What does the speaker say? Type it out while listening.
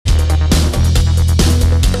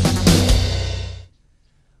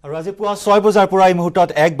আৰু আজি পুৱা 6 বজাৰ পৰা এই মুহূৰ্তত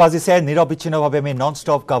 1 বাজিছে নিৰবিচ্ছিন্নভাৱে আমি non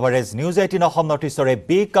stop coverage news 18 Assam নটিছৰে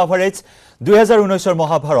big coverage 2019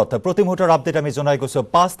 Mahabharata প্ৰতি মুহূৰ্তৰ আপডেট আমি জনাই গৈছো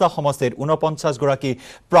 5টা সমষ্টিৰ 49 গৰাকী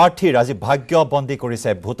প্ৰাৰ্থীৰ আজি ভাগ্য বন্দী কৰিছে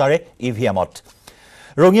ভোটাৰে ইভিএমত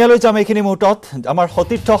ৰঙিয়ালৈ যাম এইখিনি মুহূৰ্তত আমাৰ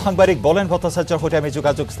সতীৰ্থ সাংবাদিক বলেন ভট্টাচাৰ্যৰ সৈতে আমি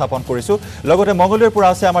যোগাযোগ স্থাপন কৰিছো লগতে মংগলদৈৰ পৰা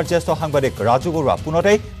আছে আমাৰ জ্যেষ্ঠ সাংবাদিক ৰাজু বৰুৱা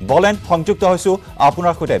পুনতেই বলেন সংযুক্ত হৈছো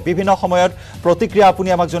আপোনাৰ সৈতে বিভিন্ন সময়ত প্ৰতিক্ৰিয়া আপুনি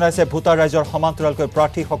আমাক জনাইছে ভোটাৰ ৰাইজৰ সমান্তৰালকৈ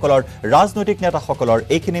প্ৰাৰ্থীসকলৰ ৰাজনৈতিক নেতাসকলৰ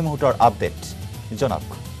এইখিনি মুহূৰ্তৰ আপডেট জনাওক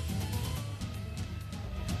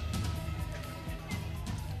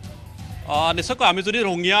নিশ্চয়কৈ আমি যদি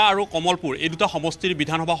ৰঙিয়া আৰু কমলপুৰ এই দুটা সমষ্টিৰ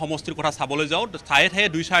বিধানসভা সমষ্টিৰ কথা চাবলৈ যাওঁ ঠায়ে ঠায়ে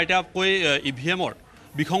 2-4টাকৈ ইভিএমৰ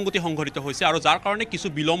বিসংগতি সংঘটিত হৈছে আৰু যাৰ কাৰণে কিছু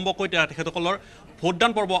বিলম্বকৈ তেখেতসকলৰ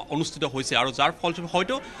ভোটদান পৰ্ব অনুষ্ঠিত হৈছে আৰু যাৰ ফলস্বৰূপে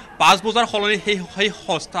হয়তো 5 বজাৰ সলনি সেই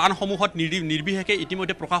স্থানসমূহত নিৰ্বিশেষে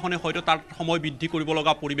ইতিমধ্যে প্ৰশাসনে হয়তো তাৰ সময় বৃদ্ধি কৰিব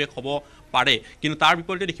লগা পৰিৱেশ হ'ব পাৰে কিন্তু তাৰ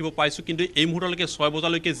বিপৰীতে দেখিব পাইছোঁ কিন্তু এই মুহূৰ্তলৈকে 6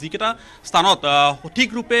 বজালৈকে যিকেইটা স্থানত সঠিক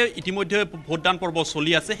ৰূপে ইতিমধ্যে ভোটদান পৰ্ব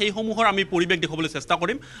চলি আছে সেইসমূহৰ আমি পৰিৱেশ দেখাবলৈ চেষ্টা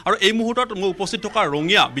কৰিম আৰু এই মুহূৰ্তত মই উপস্থিত থকা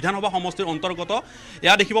ৰঙিয়া বিধানসভা সমষ্টিৰ অন্তৰ্গত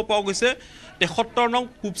এয়া দেখিব পোৱা গৈছে 73 নং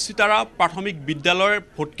কুপচিতাৰা প্ৰাথমিক বিদ্যালয়ৰ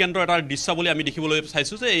ভোট কেন্দ্ৰ এটাৰ দৃশ্যাৱলী আমি দেখিবলৈ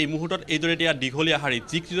চাইছোঁ যে এই মুহূৰ্তত এইদৰে এতিয়া দীঘলীয়া শাৰীত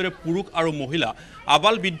যিদৰে পুৰুষ আৰু মহিলা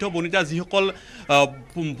আবাল বৃদ্ধ বনিতা যিসকল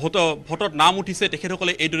ভোটত নাম উঠিছে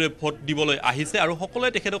তেখেতসকলে এইদৰে ভোট দিবলৈ আহিছে আৰু সকলোৱে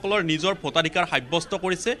তেখেতসকলৰ নিজৰ ভোটাধিকাৰ সাব্যস্ত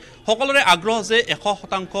কৰিছে সকলোৰে আগ্ৰহ যে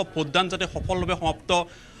 100% ভোটদান যাতে সফলভাৱে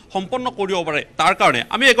সম্পন্ন কৰিব পাৰে তাৰ কাৰণে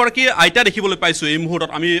আমি এগৰাকী আইতা দেখিবলৈ পাইছোঁ এই মুহূৰ্তত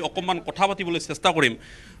আমি অকণমান কথা পাতিবলৈ চেষ্টা কৰিম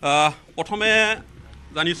প্ৰথমে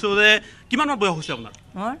জানিছো যে কিমান বয়স হৈছে আপোনাৰ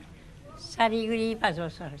মোৰ 4-5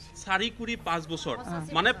 বছৰ হৈছে 4-5 বছৰ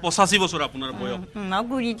মানে 85 বছৰ আপোনাৰ বয়স না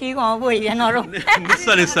গুৰিটি কম বহিব নৰো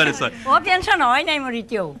নিশ্চয় ও পেনশন হয় নাই মোৰ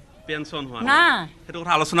ইতিয়াও পেনশন হয় না সেইটো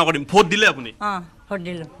কথা আলোচনা কৰিম ভোট দিলে আপুনি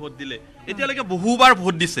ভোট দিলে এতিয়ালৈকে বহুবাৰ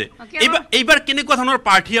ভোট দিছে এইবাৰ কেনেকুৱা ধৰণৰ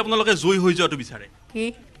প্ৰাৰ্থী আপোনালোকে জয়ী হৈ যোৱাটো বিচাৰে কি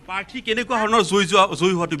প্ৰাৰ্থী কেনেকুৱা ধৰণৰ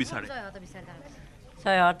জয়ী হোৱাটো বিচাৰে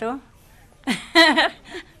জয়টো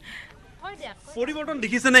পৰিৱৰ্তন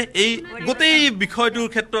দেখিছেনে এই গোটেই বিষয়টোৰ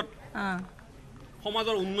ক্ষেত্ৰত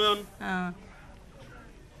সমাজৰ উন্নয়ন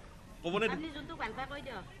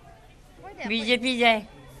বিজেপি যায়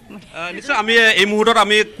নিশ্চয় আমি এই মুহূৰ্তত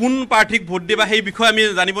আমি কোন প্ৰাৰ্থীক ভোট দিবা সেই বিষয়ে আমি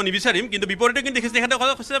জানিব নিবিচাৰিম কিন্তু বিপৰীতে কিন্তু দেখিছে তেখেতে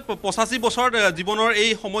কৈছে 85 বছৰ জীৱনৰ এই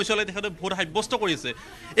সময়ছোৱালৈ তেখেতে ভোট সাব্যস্ত কৰিছে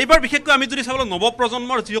এইবাৰ বিশেষকৈ আমি যদি চাবলৈ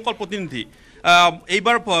নৱপ্ৰজন্মৰ যিসকল প্ৰতিনিধি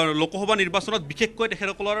এইবাৰ লোকসভা নিৰ্বাচনত বিশেষকৈ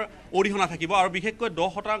তেখেতসকলৰ অৰিহণা থাকিব আৰু বিশেষকৈ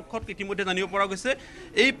 10% ইতিমধ্যে জানিব পৰা গৈছে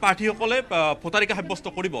এই প্ৰাৰ্থীসকলে ভোটাধিকাৰ সাব্যস্ত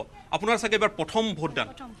কৰিব আপোনাৰ চাগে এইবাৰ প্ৰথম ভোটদান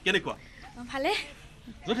কেনেকুৱা ভালে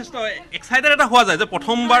যথেষ্ট এক্সাইটেড এটা হোৱা যায় যে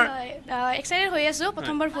প্ৰথমবাৰ এক্সাইটেড হৈ আছো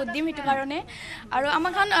প্ৰথমবাৰ ভোট দিম সেইটো কাৰণে আৰু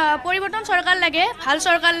আমাখন পৰিৱৰ্তন চৰকাৰ লাগে ভাল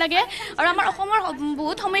চৰকাৰ লাগে আৰু আমাৰ অসমৰ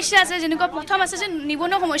বহুত সমস্যা আছে যেনেকুৱা প্ৰথম আছে যে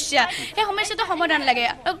নিবনুৱা সমস্যা সেই সমস্যাটো সমাধান লাগে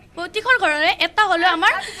প্ৰতিখন ঘৰৰে এটা হ'লেও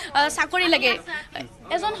আমাৰ চাকৰি লাগে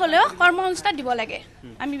এজন হ'লেও কৰ্মসংস্থান দিব লাগে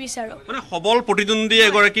আমি বিচাৰো মানে সবল প্ৰতিদ্বন্দ্বী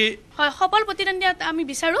এগৰাকী হয় সবল প্ৰতিদ্বন্দ্বী আমি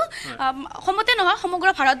বিচাৰো অসমতে নহয় সমগ্ৰ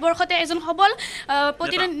ভাৰতবৰ্ষতে এজন সবল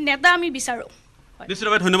প্ৰতিদ্বন্দ্বী নেতা আমি বিচাৰো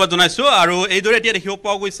নিশ্চিতভাৱে ধন্যবাদ জনাইছোঁ আৰু এইদৰে এতিয়া দেখিব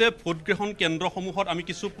পোৱা গৈছে ভোট গ্ৰহণ কেন্দ্ৰসমূহত আমি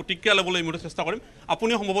কিছু প্ৰতিক্ৰিয়া ল'বলৈ ইতিমধ্যে চেষ্টা কৰিম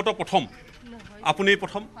আপুনি সম্ভৱতঃ প্ৰথম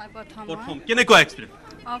কেনেকুৱা এক্সপিৰিয়েঞ্চ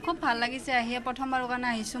খুব ভাল লাগিছে আহি প্ৰথমবাৰৰ কাৰণে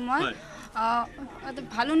আহিছোঁ মই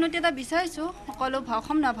ভাল উন্নতি এটা বিচাৰিছোঁ সকলো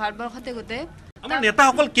অসম নহয় ভাৰতবৰ্ষতে গোটেই আমাৰ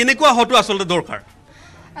নেতাসকল কেনেকুৱা হোৱাটো আচলতে দৰকাৰ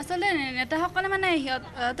আচলতে নেতাসকলে মানে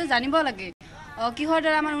সিহঁতে জানিব লাগে কিহৰ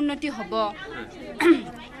দ্বাৰা আমাৰ উন্নতি হ'ব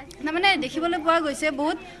তাৰমানে দেখিবলৈ পোৱা গৈছে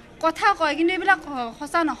বহুত কথা কয় কিন্তু এইবিলাক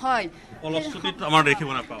সঁচা নহয়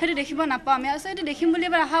সেইটো দেখিব নাপাওঁ আমি আচলতে দেখিম বুলি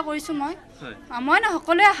এবাৰ আশা কৰিছোঁ মই নহয়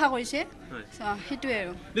সকলোৱে আশা কৰিছে সেইটোৱে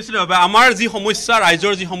আৰু নিশ্চিতভাৱে আমাৰ যি সমস্যা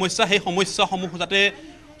ৰাইজৰ যি সমস্যা সেই সমস্যাসমূহ যাতে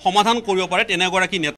সমাধান কৰিব পাৰে তেনেগৰাকী